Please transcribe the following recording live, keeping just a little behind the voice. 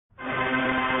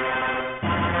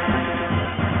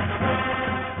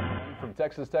From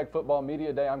Texas Tech Football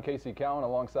Media Day, I'm Casey Cowan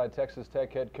alongside Texas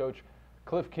Tech head coach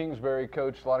Kliff Kingsbury.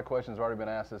 Coach, a lot of questions have already been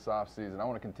asked this offseason. I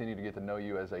want to continue to get to know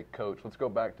you as a coach. Let's go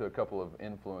back to a couple of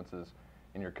influences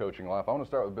in your coaching life. I want to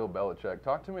start with Bill Belichick.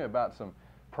 Talk to me about some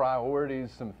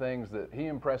priorities, some things that he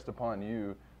impressed upon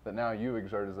you that now you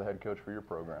exert as a head coach for your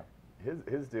program.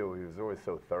 His deal, he was always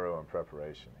so thorough in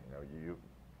preparation. You know, you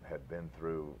had been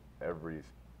through every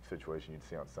situation you'd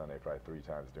see on Sunday probably 3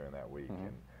 times during that week.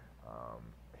 And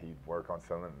he'd work on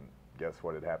something, and guess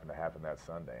what had happened to happen that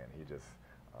Sunday? And he just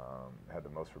had the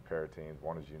most prepared teams,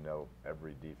 wanted you to know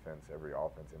every defense, every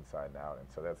offense inside and out. And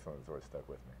so that's something that's always stuck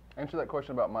with me. Answer that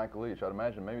question about Mike Leach. I'd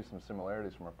imagine maybe some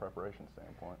similarities from a preparation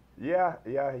standpoint. Yeah,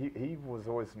 he was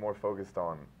always more focused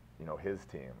on, you know, his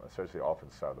team, especially the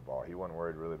offensive side of the ball. He wasn't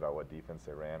worried really about what defense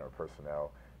they ran or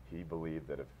personnel. He believed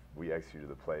that if we executed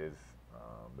the plays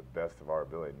the best of our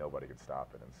ability, nobody could stop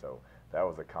it. And so that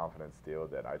was a confidence deal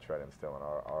that I try to instill in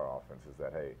our offense, is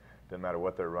that, hey, doesn't matter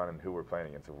what they're running, who we're playing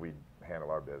against, if we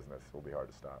handle our business, we'll be hard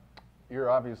to stop. You're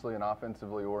obviously an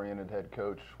offensively oriented head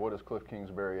coach. What is Kliff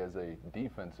Kingsbury as a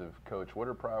defensive coach? What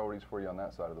are priorities for you on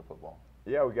that side of the football?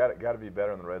 Yeah, we got to be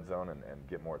better in the red zone and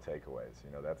get more takeaways.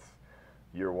 You know, that's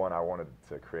year one. I wanted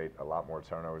to create a lot more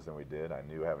turnovers than we did. I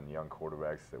knew having young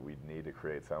quarterbacks that we'd need to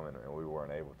create some, and we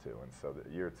weren't able to. And so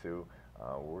year two,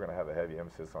 we're going to have a heavy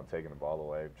emphasis on taking the ball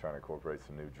away, trying to incorporate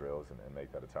some new drills and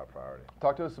make that a top priority.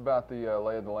 Talk to us about the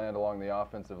lay of the land along the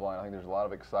offensive line. I think there's a lot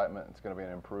of excitement. It's going to be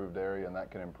an improved area, and that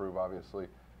can improve, obviously,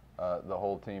 the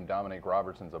whole team. Dominique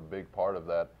Robertson's a big part of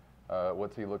that.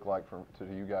 What's he look like to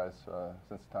you guys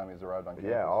since the time he's arrived on campus?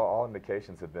 Yeah, all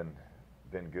indications have been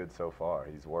good so far.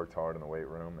 He's worked hard in the weight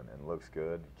room and looks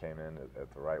good. He came in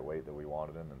at the right weight that we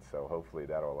wanted him, and so hopefully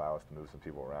that'll allow us to move some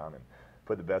people around and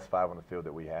put the best 5 on the field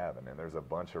that we have. And then there's a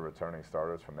bunch of returning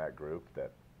starters from that group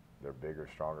that they're bigger,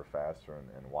 stronger, faster,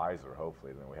 and wiser,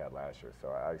 hopefully, than we had last year. So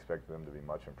I expect them to be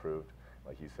much improved.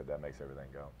 Like you said, that makes everything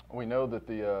go. We know that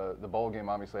the bowl game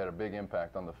obviously had a big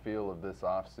impact on the feel of this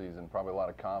offseason, probably a lot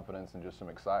of confidence and just some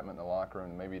excitement in the locker room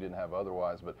that maybe you didn't have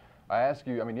otherwise. But I ask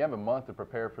you, I mean, you have a month to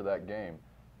prepare for that game.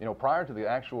 You know, prior to the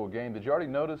actual game, did you already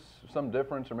notice some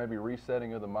difference or maybe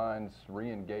resetting of the minds,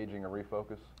 re-engaging or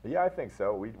refocus? Yeah, I think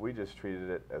so. We just treated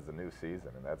it as a new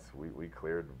season, and that's we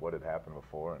cleared what had happened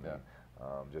before and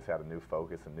just had a new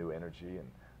focus and new energy, and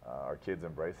our kids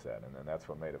embraced that, and that's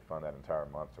what made it fun that entire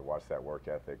month, to watch that work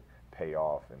ethic pay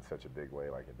off in such a big way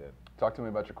like it did. Talk to me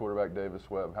about your quarterback, Davis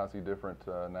Webb. How's he different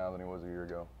now than he was a year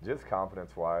ago? Just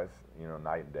confidence-wise, you know,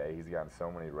 night and day. He's gotten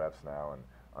so many reps now and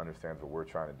understands what we're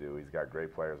trying to do. He's got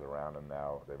great players around him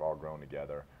now. They've all grown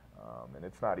together. And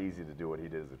it's not easy to do what he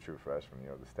did as a true freshman. You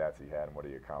know, the stats he had and what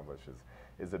he accomplished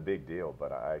is a big deal,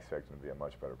 but I expect him to be a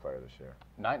much better player this year.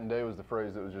 Night and day was the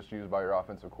phrase that was just used by your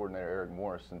offensive coordinator, Eric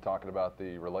Morris, and talking about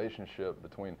the relationship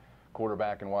between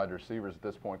quarterback and wide receivers at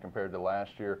this point compared to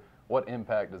last year. What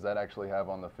impact does that actually have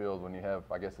on the field when you have,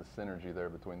 I guess, a synergy there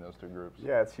between those two groups?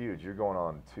 Yeah, it's huge. You're going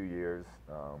on 2 years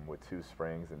with 2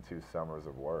 springs and 2 summers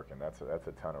of work, and that's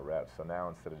a ton of reps. So now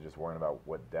instead of just worrying about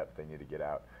what depth they need to get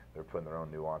out, they're putting their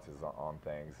own nuances on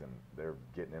things, and they're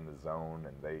getting in the zone,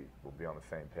 and they will be on the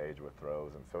same page with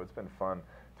throws. And so it's been fun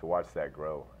to watch that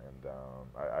grow, and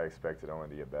I expect it only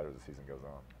to get better as the season goes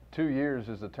on. 2 years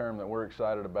is a term that we're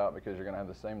excited about because you're going to have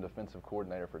the same defensive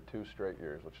coordinator for 2 straight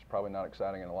years, which is probably not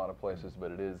exciting in a lot of places, but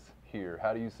it is here.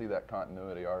 How do you see that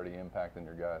continuity already impacting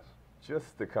your guys?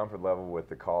 Just the comfort level with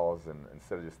the calls, and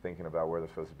instead of just thinking about where they're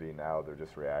supposed to be now, they're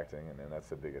just reacting, and that's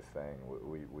the biggest thing.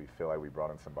 We feel like we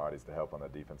brought in some bodies to help on the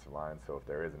defensive line, so if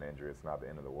there is an injury, it's not the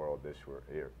end of the world this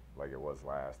year like it was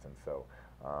last. And so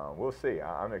we'll see.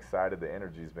 I'm excited. The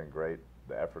energy's been great.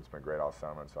 The effort's been great all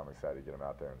summer, and so I'm excited to get them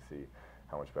out there and see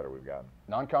how much better we've gotten.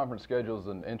 Non-conference schedule is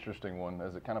an interesting one,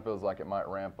 as it kind of feels like it might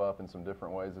ramp up in some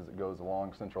different ways as it goes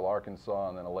along. Central Arkansas,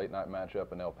 and then a late-night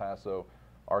matchup in El Paso,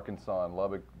 Arkansas, and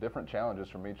Lubbock. Different challenges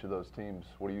from each of those teams.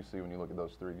 What do you see when you look at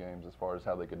those 3 games as far as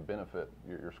how they could benefit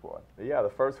your squad? Yeah, the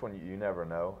first one, you never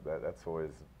know. That's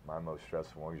always my most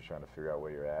stressful one. You're trying to figure out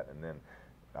where you're at. And then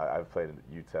I've played at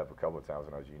UTEP a couple of times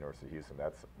when I was at University of Houston.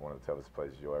 That's one of the toughest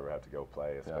places you'll ever have to go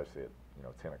play, especially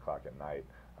at 10 o'clock at night.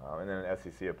 And then an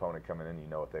SEC opponent coming in, you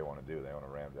know what they want to do. They want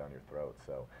to ram down your throat.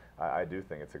 So I do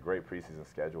think it's a great preseason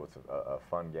schedule. It's a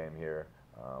fun game here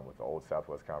with the old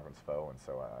Southwest Conference foe, and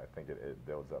so I think it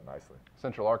builds up nicely.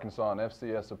 Central Arkansas, an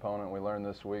FCS opponent. We learned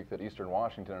this week that Eastern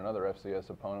Washington, another FCS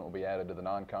opponent, will be added to the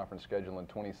non-conference schedule in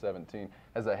 2017.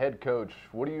 As a head coach,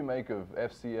 what do you make of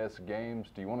FCS games?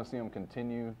 Do you want to see them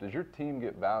continue? Does your team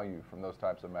get value from those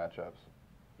types of matchups?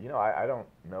 You know, I don't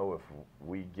know if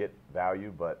we get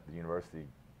value, but the university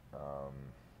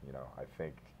I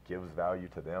think gives value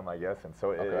to them, I guess, and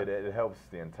so it helps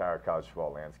the entire college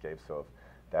football landscape. So if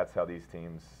that's how these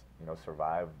teams,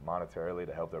 survive monetarily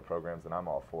to help their programs, then I'm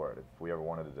all for it. If we ever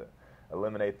wanted to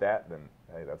eliminate that, then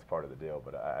hey, that's part of the deal.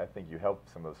 But I think you help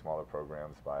some of the smaller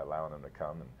programs by allowing them to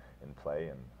come and play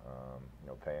and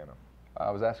paying them. I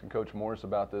was asking Coach Morris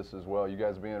about this as well. You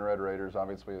guys being Red Raiders,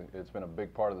 obviously it's been a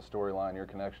big part of the storyline, your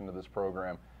connection to this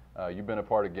program. You've been a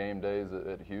part of game days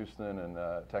at Houston and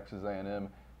Texas A&M.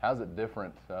 How's it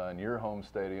different in your home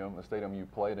stadium, the stadium you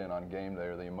played in on game day?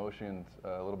 Are the emotions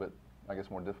a little bit, I guess,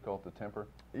 more difficult to temper?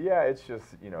 Yeah, it's just,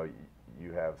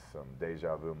 you have some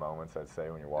deja vu moments, I'd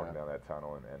say, when you're walking down that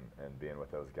tunnel and being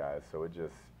with those guys. So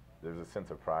there's a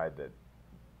sense of pride that,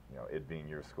 it being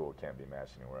your school can't be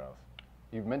matched anywhere else.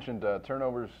 You've mentioned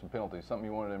turnovers and penalties, something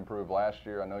you wanted to improve last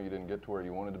year. I know you didn't get to where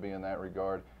you wanted to be in that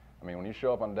regard. I mean, when you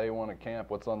show up on day one at camp,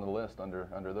 what's on the list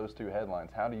under those two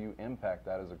headlines? How do you impact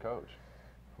that as a coach?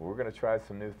 We're going to try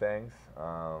some new things.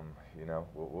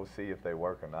 We'll see if they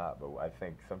work or not. But I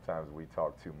think sometimes we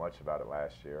talked too much about it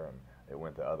last year, and it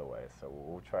went the other way. So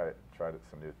we'll try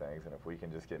some new things, and if we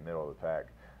can just get middle of the pack,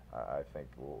 I think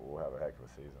we'll have a heck of a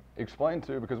season. Explain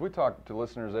too, because we talk to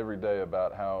listeners every day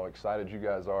about how excited you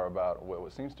guys are about what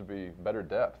seems to be better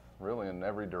depth, really in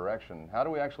every direction. How do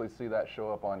we actually see that show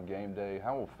up on game day?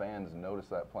 How will fans notice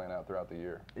that playing out throughout the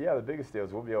year? Yeah, the biggest deal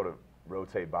is we'll be able to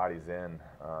rotate bodies in.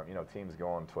 Teams go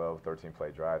on 12, 13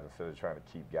 play drives instead of trying to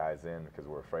keep guys in because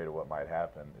we're afraid of what might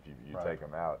happen if you take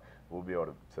them out. We'll be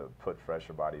able to put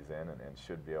fresher bodies in and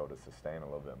should be able to sustain a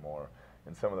little bit more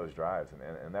in some of those drives,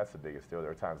 and that's the biggest deal. There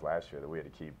were times last year that we had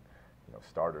to keep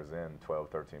starters in 12,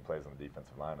 13 plays on the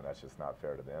defensive line, and that's just not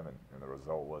fair to them, and the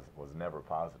result was never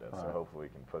positive. So hopefully we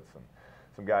can put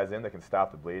some guys in that can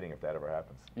stop the bleeding if that ever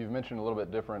happens. You've mentioned a little bit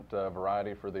different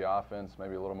variety for the offense,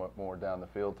 maybe a little more down the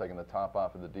field, taking the top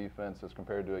off of the defense as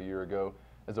compared to a year ago.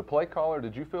 As a play caller,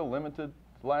 did you feel limited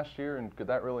last year, and could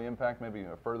that really impact maybe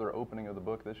a further opening of the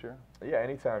book this year? Yeah,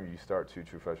 anytime you start two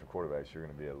true freshman quarterbacks, you're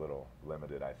going to be a little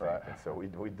limited, I think. And so we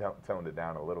toned it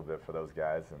down a little bit for those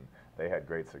guys, and they had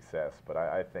great success. But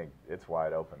I think it's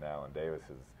wide open now, and Davis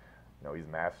he's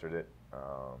mastered it.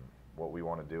 What we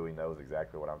want to do, he knows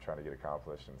exactly what I'm trying to get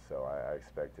accomplished, and so I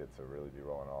expect it to really be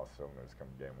rolling all cylinders come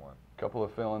game one. Couple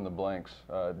of fill in the blanks.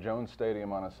 Jones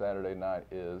Stadium on a Saturday night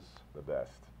is the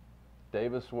best.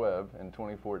 Davis Webb in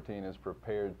 2014 is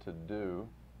prepared to do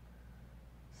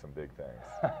some big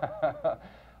things.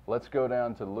 Let's go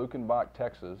down to Lukenbach,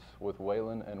 Texas, with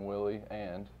Waylon and Willie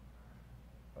and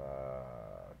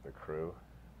the crew.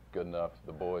 Good enough.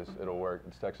 The boys. It'll work.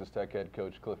 It's Texas Tech head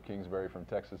coach Kliff Kingsbury from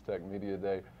Texas Tech Media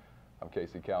Day. I'm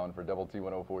Casey Cowan for Double T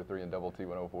 1043 and Double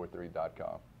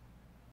T1043.com.